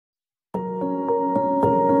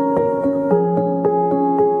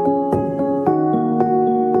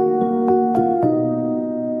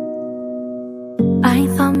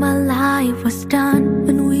was done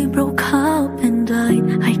when we broke up, and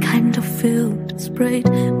I kind of felt sprayed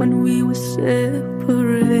when we were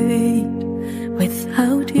separate.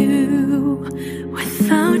 Without you,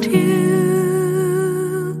 without you.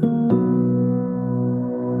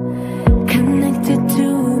 Connected to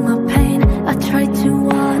my pain, I try to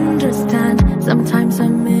understand. Sometimes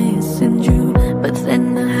I'm missing you, but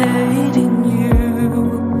then I hate in you.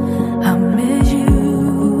 I miss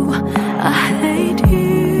you, I hate you.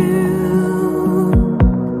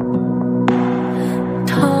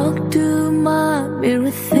 Talk to my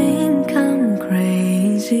mirror, think I'm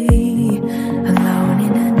crazy. Alone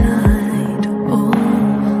in the night, oh.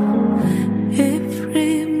 If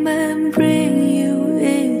remembering you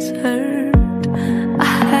is hurt, I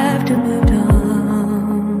have to move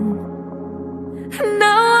on.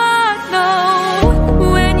 Now I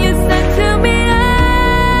know when you said to me I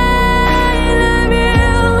love you,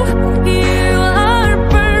 you are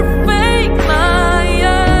perfect, my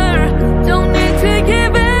heart. Don't need to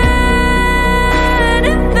give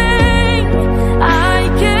anything. I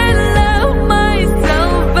can love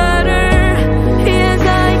myself better. Yes, I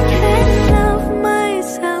can love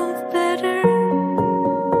myself better.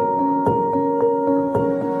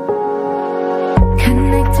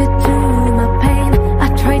 Connected to my pain, I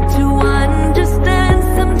try to understand.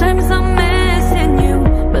 Sometimes I'm missing you,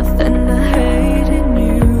 but then I hate in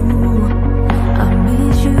you. I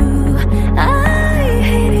miss you, I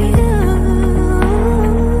hate you.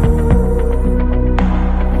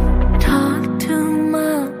 Talk to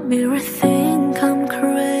my mirror, think I'm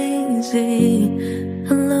crazy.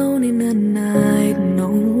 Alone in the night, no.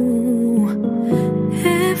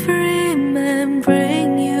 If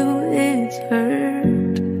remembering you is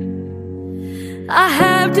hurt, I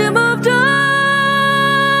have to move on.